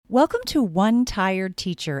Welcome to One Tired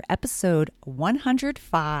Teacher, episode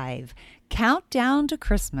 105, Countdown to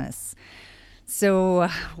Christmas. So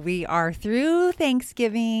we are through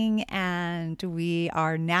Thanksgiving and we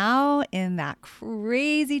are now in that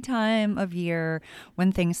crazy time of year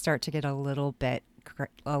when things start to get a little bit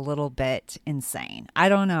insane. I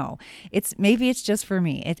don't know. Maybe it's just for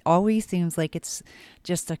me. It always seems like it's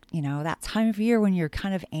just that time of year when you're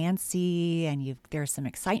kind of antsy and there's some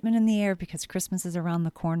excitement in the air because Christmas is around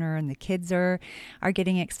the corner and the kids are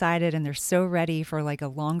getting excited and they're so ready for like a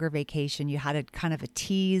longer vacation. You had a kind of a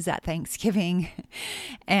tease at Thanksgiving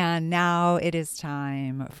and now it is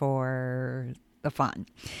time for the fun.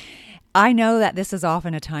 I know that this is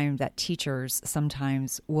often a time that teachers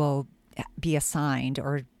sometimes will be assigned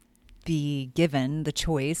or be given the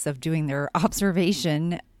choice of doing their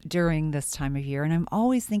observation during this time of year. And I'm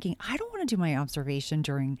always thinking, I don't want to do my observation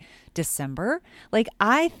during December. Like,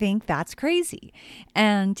 I think that's crazy.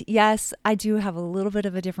 And yes, I do have a little bit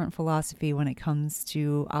of a different philosophy when it comes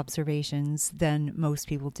to observations than most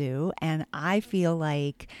people do. And I feel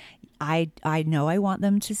like I know I want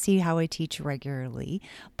them to see how I teach regularly,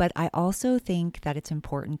 but I also think that it's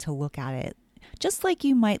important to look at it just like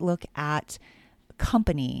you might look at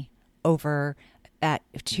company over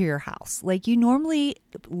to your house. Like, you normally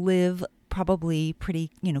live probably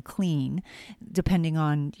pretty, clean, depending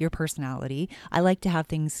on your personality. I like to have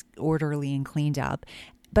things orderly and cleaned up.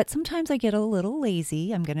 But sometimes I get a little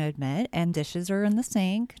lazy, I'm going to admit, and dishes are in the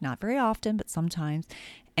sink. Not very often, but sometimes.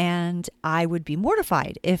 And I would be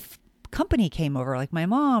mortified if company came over, like my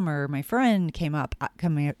mom or my friend came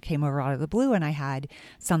over out of the blue and I had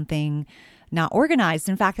something not organized.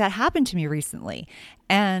 In fact, that happened to me recently.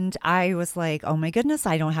 And I was like, oh my goodness,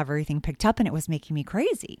 I don't have everything picked up, and it was making me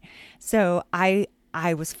crazy. So I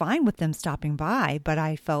was fine with them stopping by, but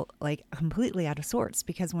I felt like completely out of sorts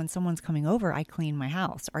because when someone's coming over, I clean my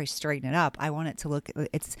house or I straighten it up. I want it to look,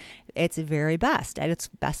 it's very best at its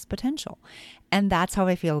best potential. And that's how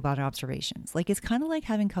I feel about observations. Like, it's kind of like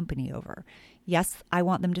having company over. Yes, I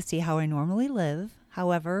want them to see how I normally live.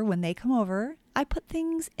 However, when they come over, I put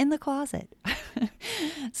things in the closet.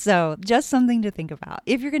 So just something to think about.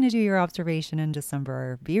 If you're going to do your observation in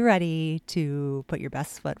December, be ready to put your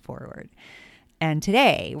best foot forward. And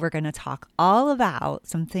today we're going to talk all about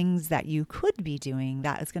some things that you could be doing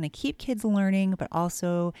that is going to keep kids learning, but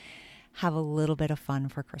also have a little bit of fun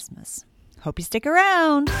for Christmas. Hope you stick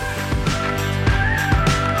around.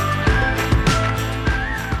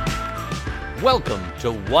 Welcome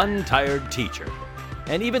to One Tired Teacher.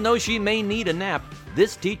 And even though she may need a nap,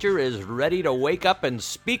 this teacher is ready to wake up and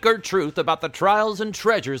speak her truth about the trials and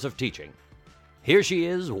treasures of teaching. Here she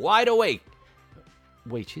is, wide awake.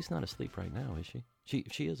 Wait, she's not asleep right now, is she?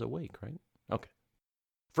 She is awake, right? Okay.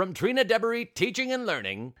 From Trina Devery Teaching and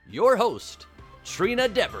Learning, your host, Trina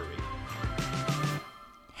Devery.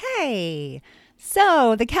 Hey!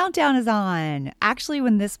 So the countdown is on. Actually,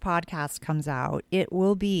 when this podcast comes out,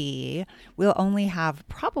 we'll only have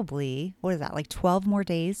probably, 12 more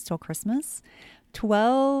days till Christmas?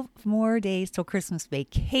 12 more days till Christmas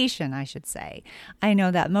vacation, I should say. I know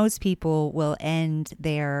that most people will end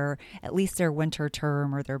at least their winter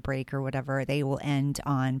term or their break or whatever, they will end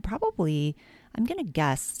on probably, I'm going to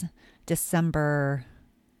guess, December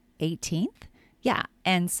 18th. Yeah.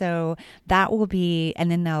 And so that will be, and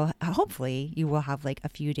then hopefully you will have like a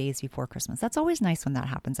few days before Christmas. That's always nice when that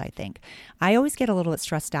happens, I think. I always get a little bit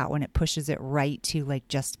stressed out when it pushes it right to like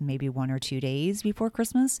just maybe 1 or 2 days before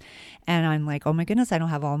Christmas. And I'm like, oh my goodness, I don't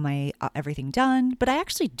have all my everything done. But I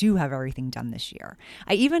actually do have everything done this year.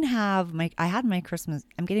 I even have I'm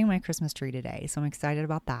getting my Christmas tree today. So I'm excited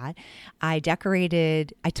about that. I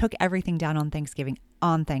took everything down on Thanksgiving.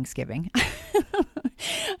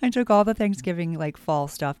 I took all the Thanksgiving like fall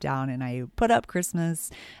stuff down and I put up Christmas.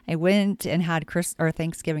 I went and had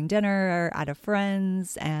Thanksgiving dinner at a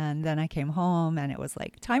friend's, and then I came home and it was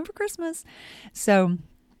like time for Christmas. So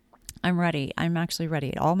I'm ready. I'm actually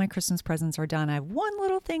ready. All my Christmas presents are done. I have one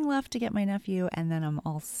little thing left to get my nephew and then I'm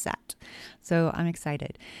all set. So I'm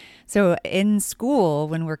excited. So in school,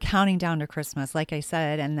 when we're counting down to Christmas, like I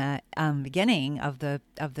said in the beginning of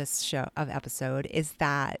this episode, is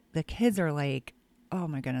that the kids are like, oh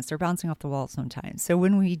my goodness, they're bouncing off the wall sometimes. So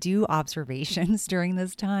when we do observations during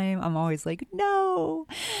this time, I'm always like, no,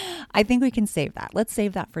 I think we can save that. Let's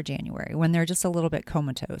save that for January when they're just a little bit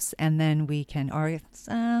comatose. And then we can, I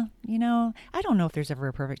don't know if there's ever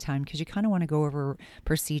a perfect time because you kind of want to go over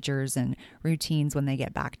procedures and routines when they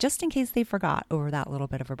get back, just in case they forgot over that little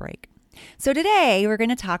bit of a break. So today we're going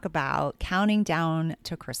to talk about counting down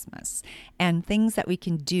to Christmas and things that we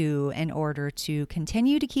can do in order to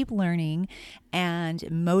continue to keep learning and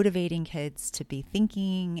motivating kids to be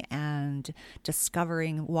thinking and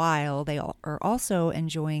discovering while they are also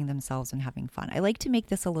enjoying themselves and having fun. I like to make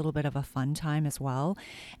this a little bit of a fun time as well.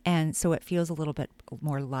 And so it feels a little bit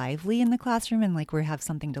more lively in the classroom and like we have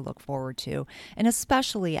something to look forward to. And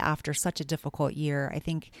especially after such a difficult year, I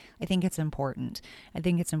think it's important. I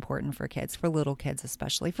think it's important for kids, for little kids,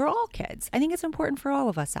 especially for all kids. I think it's important for all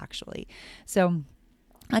of us, actually. So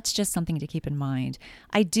that's just something to keep in mind.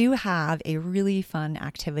 I do have a really fun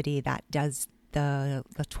activity that does the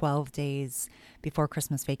 12 days before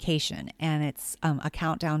Christmas vacation, and it's a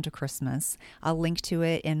countdown to Christmas. I'll link to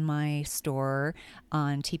it in my store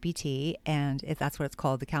on TPT, and that's what it's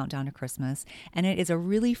called, the Countdown to Christmas. And it is a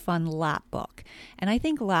really fun lap book. And I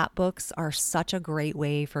think lap books are such a great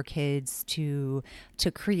way for kids to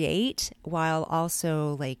create while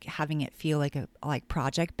also like having it feel like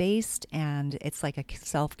project based, and it's like a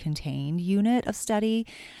self-contained unit of study.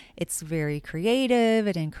 It's very creative.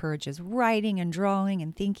 It encourages writing and drawing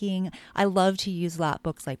and thinking. I love to use lap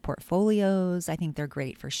books like portfolios. I think they're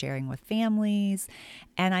great for sharing with families.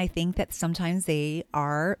 And I think that sometimes they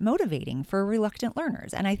are motivating for reluctant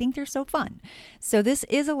learners. And I think they're so fun. So this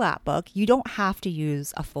is a lap book. You don't have to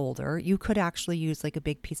use a folder. You could actually use like a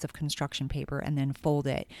big piece of construction paper and then fold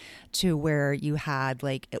it to where you had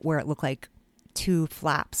where it looked like two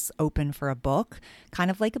flaps open for a book, kind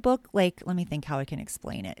of like a book. Like, let me think how I can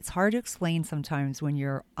explain it. It's hard to explain sometimes when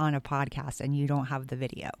you're on a podcast and you don't have the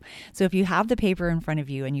video. So if you have the paper in front of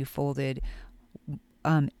you and you folded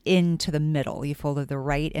into the middle, you folded the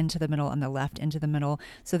right into the middle and the left into the middle,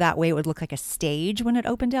 so that way it would look like a stage when it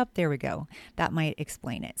opened up. There we go. That might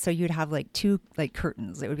explain it. So you'd have like two like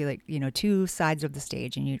curtains. It would be like, two sides of the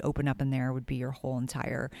stage, and you'd open up, and there would be your whole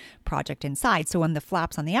entire project inside. So on the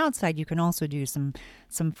flaps on the outside, you can also do some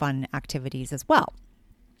fun activities as well.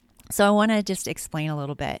 So I want to just explain a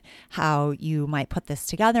little bit how you might put this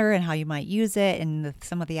together and how you might use it and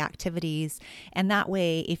some of the activities. And that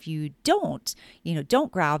way, if you don't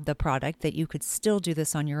grab the product, that you could still do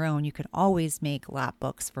this on your own. You can always make lap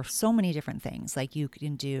books for so many different things. Like you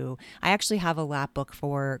can do, I actually have a lap book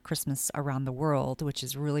for Christmas around the world, which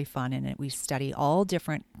is really fun. And we study all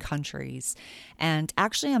different countries. And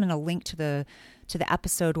actually, I'm going to link to the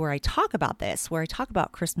episode where I talk about this, where I talk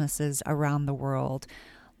about Christmases around the world.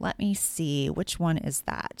 Let me see, which one is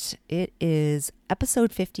that? It is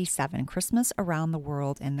episode 57, Christmas Around the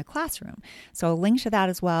World in the Classroom. So I'll link to that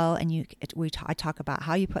as well. And I talk about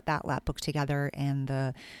how you put that lap book together and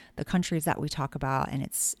the countries that we talk about. And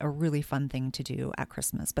it's a really fun thing to do at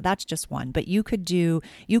Christmas. But that's just one. But you could do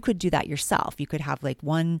that yourself. You could have like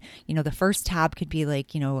one, the first tab could be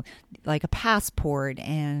like, like a passport,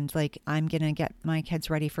 and like I'm going to get my kids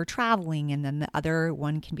ready for traveling. And then the other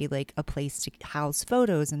one can be like a place to house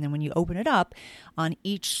photos. And then when you open it up on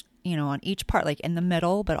each part, like in the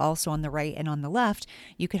middle, but also on the right and on the left,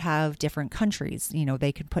 you could have different countries.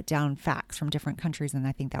 They could put down facts from different countries, and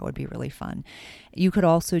I think that would be really fun. You could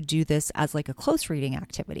also do this as like a close reading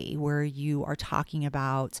activity where you are talking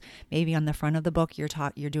about, maybe on the front of the book, you're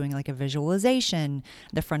doing like a visualization.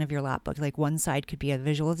 The front of your lap book, like one side could be a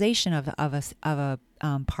visualization of a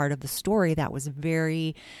part of the story that was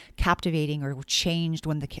very captivating or changed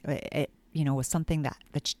when was something that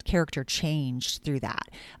the character changed through that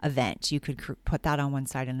event. You could put that on one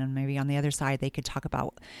side, and then maybe on the other side, they could talk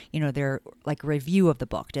about, their like review of the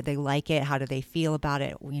book. Did they like it? How did they feel about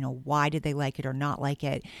it? Why did they like it or not like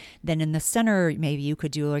it? Then in the center, maybe you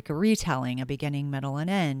could do like a retelling, a beginning, middle, and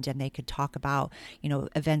end, and they could talk about,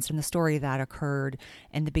 events in the story that occurred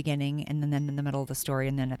in the beginning, and then in the middle of the story,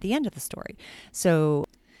 and then at the end of the story. So,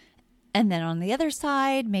 and then on the other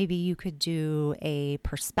side, maybe you could do a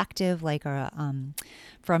perspective, like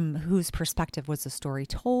from whose perspective was the story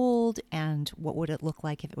told, and what would it look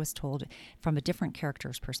like if it was told from a different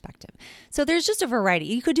character's perspective. So there's just a variety.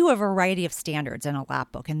 You could do a variety of standards in a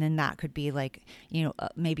lap book, and then that could be like,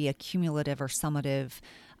 maybe a cumulative or summative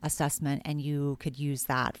assessment, and you could use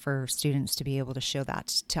that for students to be able to show that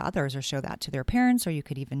to others or show that to their parents, or you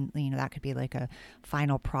could even, that could be like a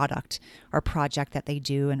final product or project that they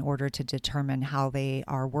do in order to determine how they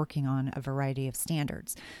are working on a variety of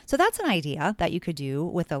standards. So that's an idea that you could do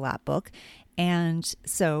with a lap book. And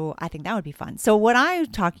so I think that would be fun. So what I'm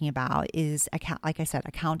talking about is, like I said,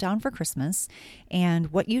 a countdown for Christmas.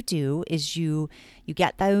 And what you do is you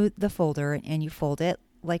get the folder and you fold it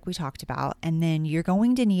like we talked about, and then you're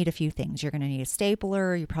going to need a few things. You're going to need a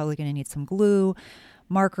stapler. You're probably going to need some glue.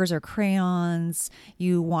 markers or crayons.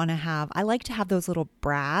 You want to have, I like to have those little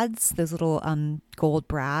brads, those little gold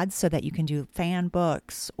brads, so that you can do fan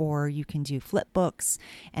books or you can do flip books,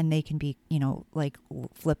 and they can be, like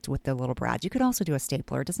flipped with the little brads. You could also do a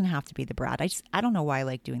stapler. It doesn't have to be the brad. I don't know why I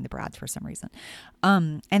like doing the brads for some reason.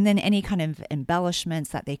 And then any kind of embellishments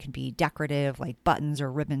that they can be decorative, like buttons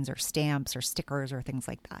or ribbons or stamps or stickers or things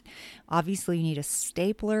like that. Obviously, you need a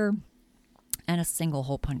stapler, and a single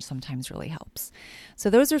hole punch sometimes really helps. So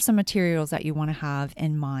those are some materials that you want to have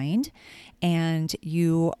in mind. And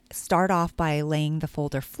you start off by laying the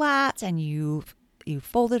folder flat, and you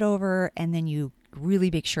fold it over, and then you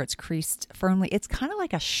really make sure it's creased firmly. It's kind of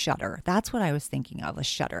like a shutter. That's what I was thinking of, a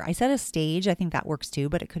shutter. I said a stage. I think that works too,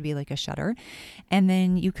 but it could be like a shutter. And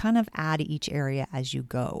then you kind of add each area as you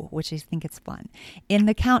go, which I think it's fun. In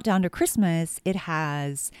the Countdown to Christmas, it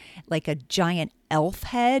has like a giant elf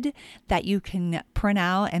head that you can print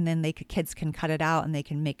out, and then kids can cut it out and they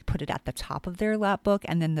can put it at the top of their lap book.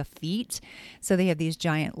 And then the feet, so they have these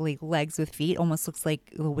giant legs with feet, almost looks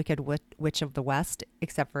like the Wicked Witch of the West,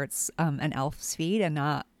 except for it's an elf's feet and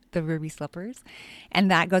not the ruby slippers,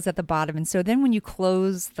 and that goes at the bottom. And so then when you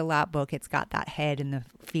close the lap book, it's got that head and the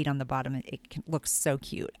feet on the bottom. It looks so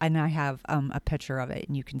cute, and I have a picture of it,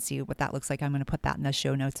 and you can see what that looks like. I'm going to put that in the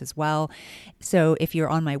show notes as well. So if you're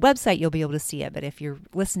on my website, you'll be able to see it, but if you're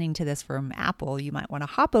listening to this from Apple, you might want to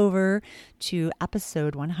hop over to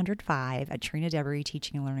episode 105 at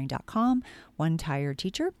TrinaDeveryTeachingandLearning.com, One Tired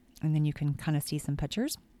Teacher, and then you can kind of see some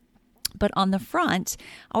pictures. But on the front,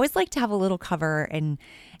 I always like to have a little cover, and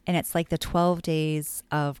it's like the 12 days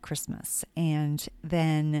of Christmas. And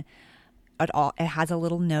then it has a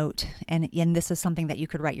little note, and this is something that you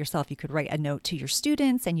could write yourself. You could write a note to your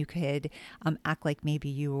students, and you could act like maybe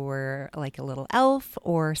you were like a little elf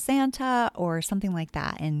or Santa or something like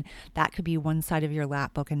that. And that could be one side of your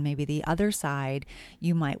lap book, and maybe the other side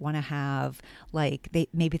you might want to have like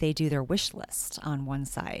maybe they do their wish list on one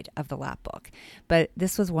side of the lap book. But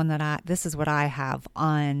this is what I have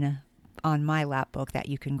on my lap book that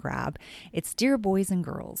you can grab. It's Dear Boys and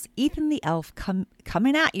Girls, Ethan the Elf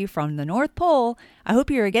coming at you from the North Pole. I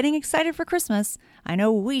hope you are getting excited for Christmas. I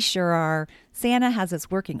know we sure are. Santa has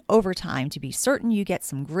us working overtime to be certain you get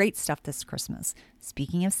some great stuff this Christmas.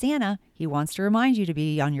 Speaking of Santa, he wants to remind you to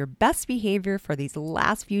be on your best behavior for these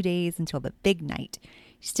last few days until the big night.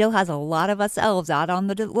 He still has a lot of us elves out on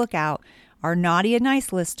the lookout. Our naughty and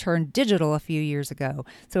nice list turned digital a few years ago,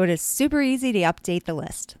 so it is super easy to update the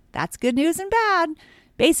list. That's good news and bad.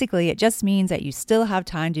 Basically, it just means that you still have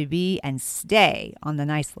time to be and stay on the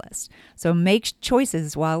nice list. So make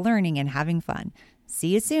choices while learning and having fun. See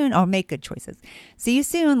you soon. Oh, make good choices. See you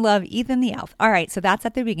soon. Love, Ethan the Elf. All right, so that's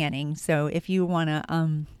at the beginning. So if you want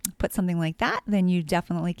to put something like that, then you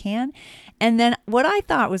definitely can. And then what I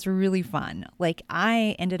thought was really fun, like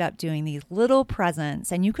I ended up doing these little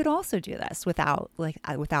presents, and you could also do this without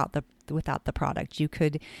the product. You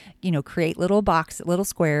could, create little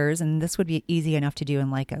squares, and this would be easy enough to do in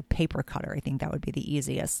like a paper cutter. I think that would be the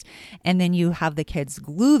easiest. And then you have the kids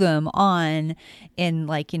glue them on in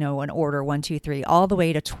an order 1, 2, 3, all the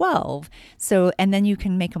way to 12. So, and then you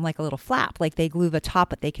can make them like a little flap, like they glue the top,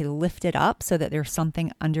 but they can lift it up so that there's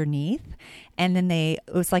something underneath. And then it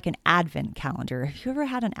was like an advent calendar. Have you ever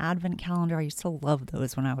had an advent calendar? I used to love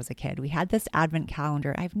those when I was a kid. We had this advent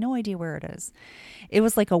calendar. I have no idea where it is. It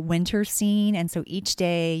was like a winter scene, and so each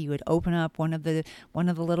day you would open up one of the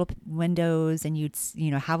little windows, and you'd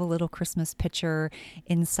have a little Christmas picture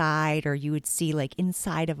inside, or you would see like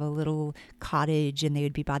inside of a little cottage, and they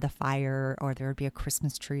would be by the fire, or there would be a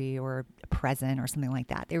Christmas tree or a present or something like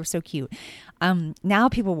that. They were so cute. Now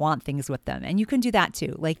people want things with them, and you can do that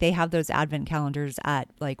too. Like they have those advent calendars at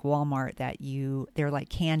like Walmart that they're like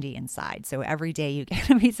candy inside. So every day you get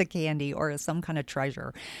a piece of candy or some kind of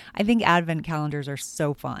treasure. I think advent calendars are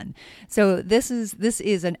so fun. So this is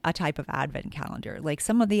a type of advent calendar. Like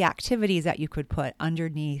some of the activities that you could put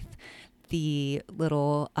underneath the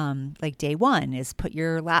little like day 1 is put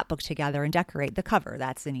your lap book together and decorate the cover.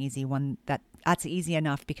 That's an easy one. That's easy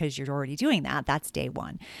enough because you're already doing that. That's day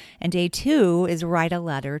 1. And day 2 is write a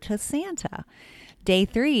letter to Santa. Day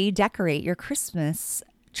 3, decorate your Christmas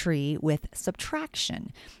tree with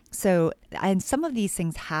subtraction. So, and some of these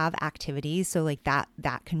things have activities. So like that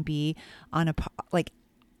can be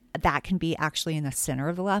that can be actually in the center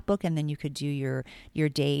of the lap book, and then you could do your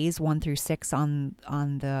days 1 through 6 on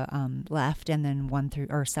the left, and then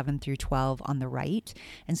 7 through 12 on the right.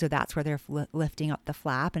 And so that's where they're lifting up the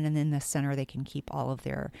flap, and then in the center they can keep all of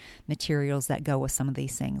their materials that go with some of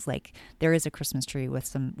these things. Like there is a Christmas tree with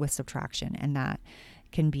subtraction, and that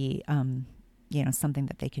can be something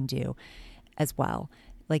that they can do as well.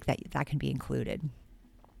 Like that can be included.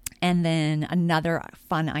 And then another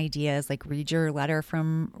fun idea is like read your letter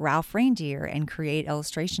from Ralph Reindeer and create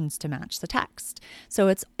illustrations to match the text. So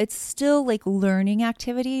it's still like learning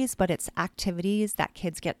activities, but it's activities that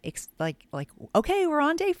kids get like okay, we're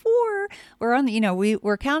on day 4. We're on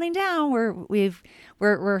we're counting down.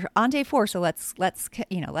 We're on day 4. So let's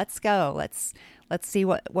go. Let's see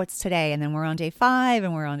what's today. And then we're on day 5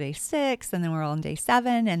 and we're on day 6 and then we're on day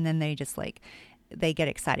 7, and then they just they get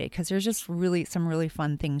excited because there's just some really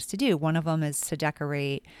fun things to do. One of them is to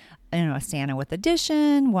decorate, a Santa with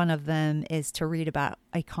addition. One of them is to read about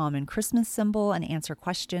a common Christmas symbol and answer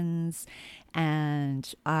questions.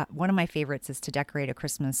 And one of my favorites is to decorate a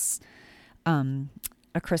Christmas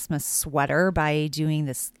sweater by doing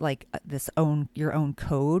this your own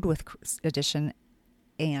code with addition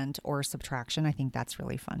and or subtraction. I think that's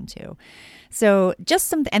really fun too. So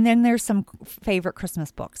and then there's some favorite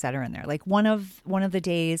Christmas books that are in there. Like one of the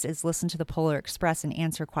days is listen to the Polar Express and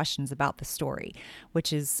answer questions about the story,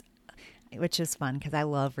 which is fun because I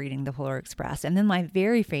love reading the Polar Express. And then my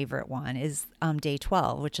very favorite one is day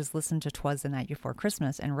 12, which is listen to 'Twas the Night Before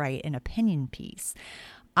Christmas and write an opinion piece.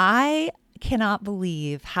 I cannot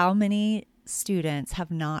believe how many students have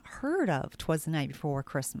not heard of 'Twas the Night Before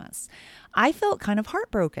Christmas. I felt kind of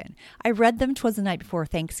heartbroken. I read them 'Twas the Night Before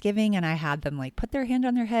Thanksgiving, and I had them put their hand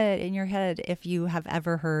on their head in your head if you have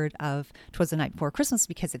ever heard of 'Twas the Night Before Christmas,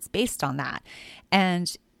 because it's based on that.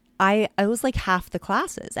 And I was half the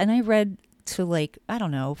classes, and I read to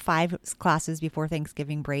 5 classes before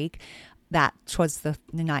Thanksgiving break. That 'Twas the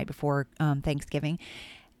night before Thanksgiving.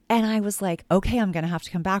 And I was like, okay, I'm going to have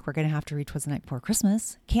to come back. We're going to have to read 'Twas the Night Before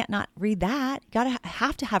Christmas. Can't not read that.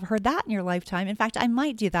 Have to have heard that in your lifetime. In fact, I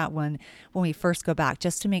might do that one when we first go back,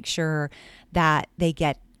 just to make sure that they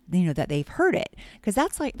get, that they've heard it. Because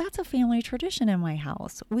that's a family tradition in my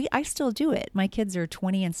house. I still do it. My kids are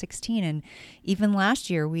 20 and 16. And even last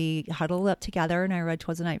year, we huddled up together and I read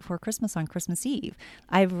 'Twas the Night Before Christmas on Christmas Eve.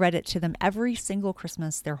 I've read it to them every single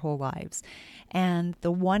Christmas their whole lives. And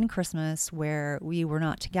the one Christmas where we were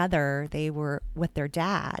not together, they were with their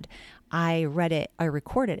dad, I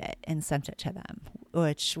recorded it and sent it to them,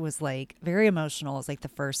 which was very emotional. It was the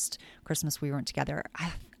first Christmas we weren't together.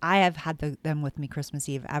 I have had them with me Christmas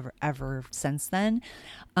Eve ever since then,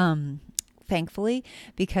 thankfully,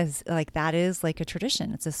 because that is a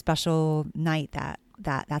tradition. It's a special night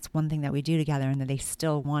that's one thing that we do together and that they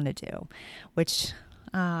still want to do, which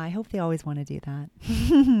I hope they always want to do that.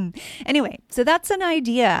 Anyway, so that's an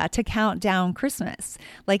idea to count down Christmas.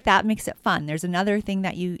 That makes it fun. There's another thing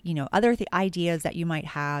that other ideas that you might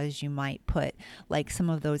have is you might put some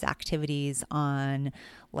of those activities on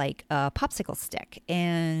a popsicle stick,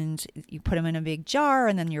 and you put them in a big jar,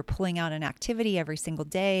 and then you're pulling out an activity every single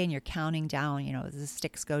day and you're counting down, as the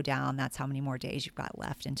sticks go down, that's how many more days you've got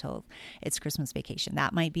left until it's Christmas vacation.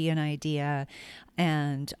 That might be an idea.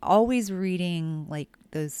 And always reading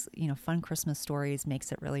those, fun Christmas stories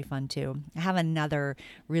makes it really fun too. I have another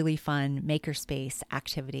really fun Makerspace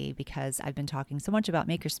activity because I've been talking so much about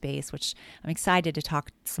Makerspace, which I'm excited to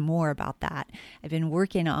talk some more about that. I've been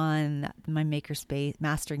working on my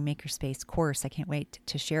Mastering Makerspace course. I can't wait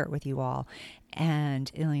to share it with you all. And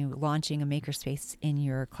launching a Makerspace in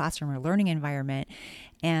your classroom or learning environment.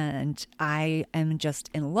 And I am just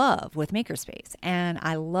in love with Makerspace. And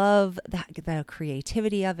I love the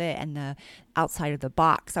creativity of it and the outside of the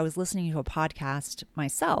box. I was listening to a podcast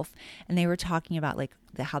myself, and they were talking about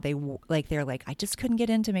how they're I just couldn't get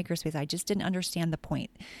into Makerspace. I just didn't understand the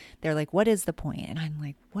point. They're like, what is the point? And I'm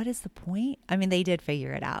like, what is the point? I mean, they did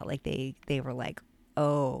figure it out. They were like,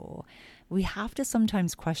 oh, we have to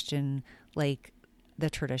sometimes question the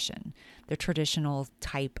traditional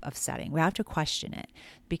type of setting. We have to question it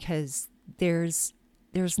because there's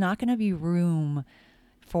not going to be room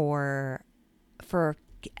for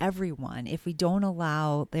everyone if we don't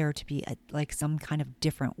allow there to be some kind of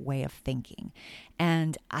different way of thinking.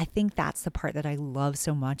 And I think that's the part that I love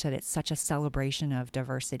so much, that it's such a celebration of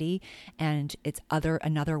diversity, and it's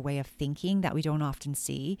another way of thinking that we don't often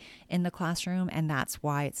see in the classroom, and that's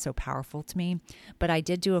why it's so powerful to me. But I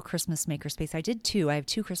did do a Christmas Makerspace. I have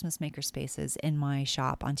 2 Christmas Makerspaces in my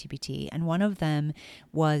shop on TPT, and one of them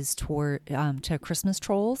was to Christmas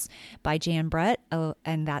Trolls by Jan Brett,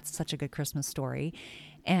 and that's such a good Christmas story.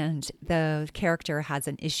 And the character has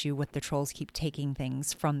an issue with the trolls keep taking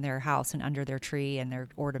things from their house and under their tree and their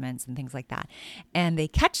ornaments and things like that. And they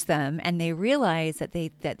catch them and they realize that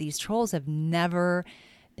these trolls have never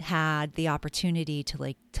had the opportunity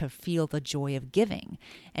to feel the joy of giving.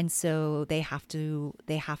 And so they try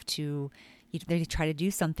to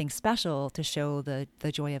do something special to show the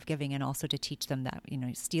joy of giving, and also to teach them that,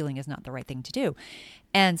 stealing is not the right thing to do.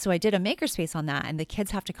 And so I did a makerspace on that, and the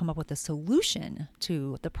kids have to come up with a solution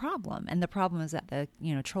to the problem. And the problem is that the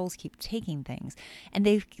trolls keep taking things, and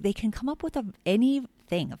they can come up with anything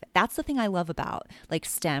of it. That's the thing I love about like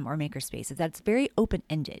STEM or makerspace, is that it's very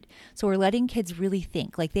open-ended. So we're letting kids really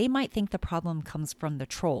think. Like they might think the problem comes from the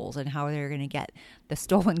trolls and how they're going to get the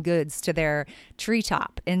stolen goods to their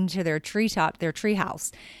into their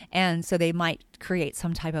treehouse. And so they might create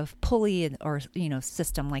some type of pulley or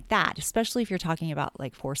system like that, especially if you're talking about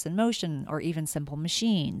like force and motion or even simple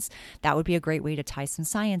machines. That would be a great way to tie some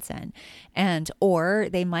science in. Or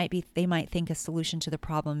they might think a solution to the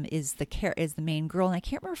problem is the main girl. And I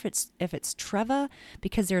can't remember if it's Treva,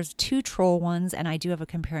 because there's 2 troll ones, and I do have a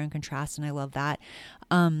compare and contrast, and I love that.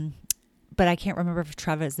 But I can't remember if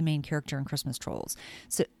Treva is the main character in Christmas Trolls.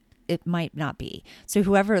 So it might not be. So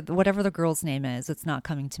whatever the girl's name is, it's not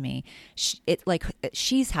coming to me.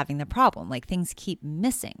 She's having the problem. Like things keep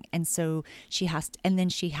missing, and so she has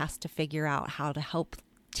to figure out how to help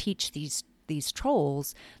teach these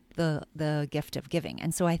trolls the gift of giving.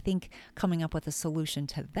 And so I think coming up with a solution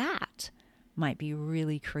to that might be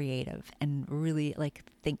really creative and really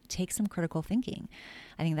take some critical thinking.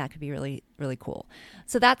 I think that could be really, really cool.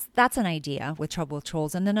 So that's an idea with Trouble with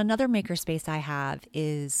Trolls. And then another makerspace I have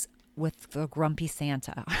is with the Grumpy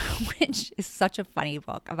Santa, which is such a funny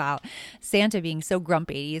book about Santa being so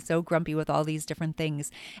grumpy. He's so grumpy with all these different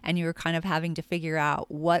things. And you're kind of having to figure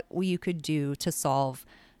out what you could do to solve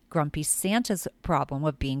Grumpy Santa's problem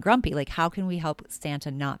of being grumpy. Like, how can we help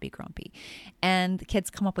Santa not be grumpy? And the kids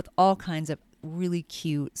come up with all kinds of really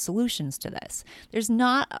cute solutions to this. There's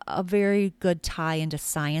not a very good tie into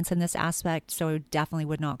science in this aspect, so I definitely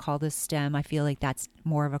would not call this STEM. I feel like that's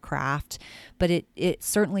more of a craft, but it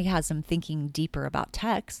certainly has them thinking deeper about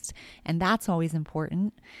text, and that's always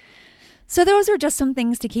important. So those are just some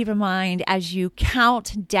things to keep in mind as you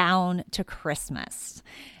count down to Christmas.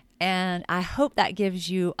 And I hope that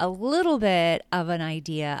gives you a little bit of an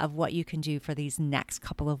idea of what you can do for these next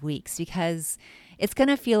couple of weeks, because it's going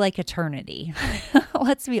to feel like eternity.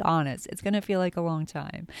 Let's be honest. It's going to feel like a long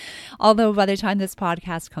time. Although by the time this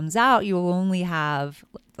podcast comes out, you will only have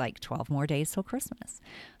like 12 more days till Christmas.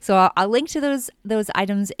 So I'll link to those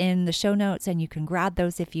items in the show notes, and you can grab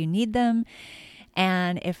those if you need them.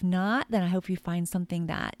 And if not, then I hope you find something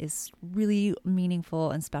that is really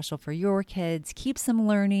meaningful and special for your kids, keeps them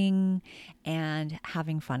learning and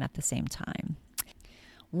having fun at the same time.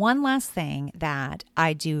 One last thing that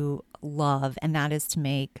I do love, and that is to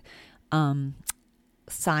make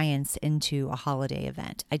science into a holiday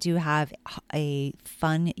event. I do have a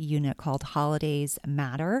fun unit called Holidays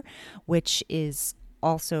Matter, which is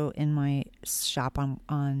also in my shop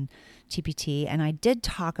on TPT. And I did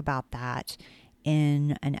talk about that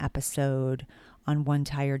in an episode on One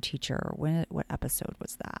Tired Teacher. What episode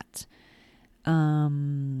was that?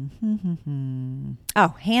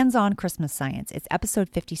 Hands-on Christmas Science. It's episode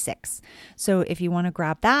 56. So if you want to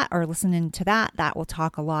grab that or listen into that will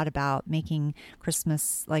talk a lot about making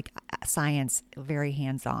Christmas science very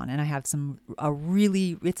hands-on. And I have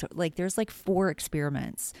there's 4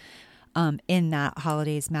 experiments in that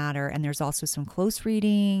Holidays Matter. And there's also some close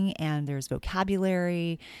reading, and there's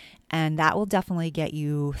vocabulary, and that will definitely get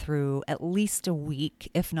you through at least a week,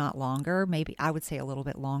 if not longer. Maybe I would say a little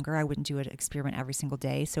bit longer. I wouldn't do an experiment every single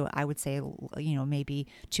day. So I would say, maybe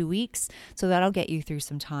 2 weeks. So that'll get you through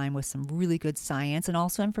some time with some really good science and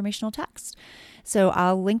also informational text. So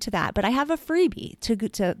I'll link to that. But I have a freebie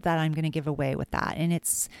that I'm going to give away with that. And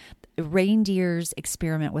it's Reindeer's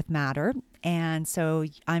Experiment with Matter. And so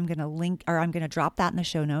I'm going to drop that in the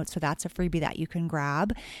show notes. So that's a freebie that you can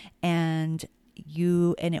grab, and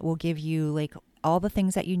it will give you all the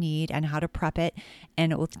things that you need and how to prep it,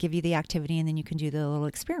 and it will give you the activity, and then you can do the little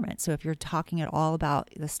experiment. So if you're talking at all about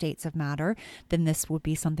the states of matter, then this would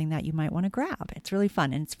be something that you might want to grab. It's really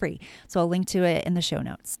fun and it's free. So I'll link to it in the show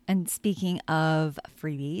notes. And speaking of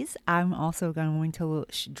freebies, I'm also going to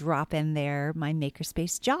drop in there my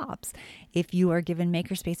Makerspace jobs. If you are giving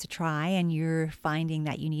Makerspace a try and you're finding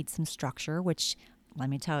that you need some structure, which let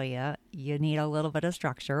me tell you, you need a little bit of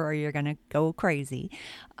structure or you're going to go crazy.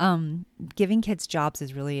 Giving kids jobs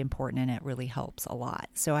is really important, and it really helps a lot.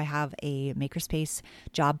 So I have a Makerspace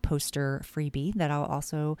job poster freebie that I'll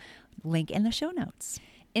also link in the show notes.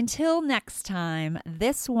 Until next time,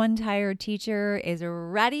 this One Tired Teacher is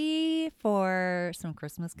ready for some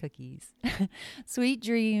Christmas cookies. Sweet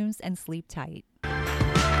dreams and sleep tight.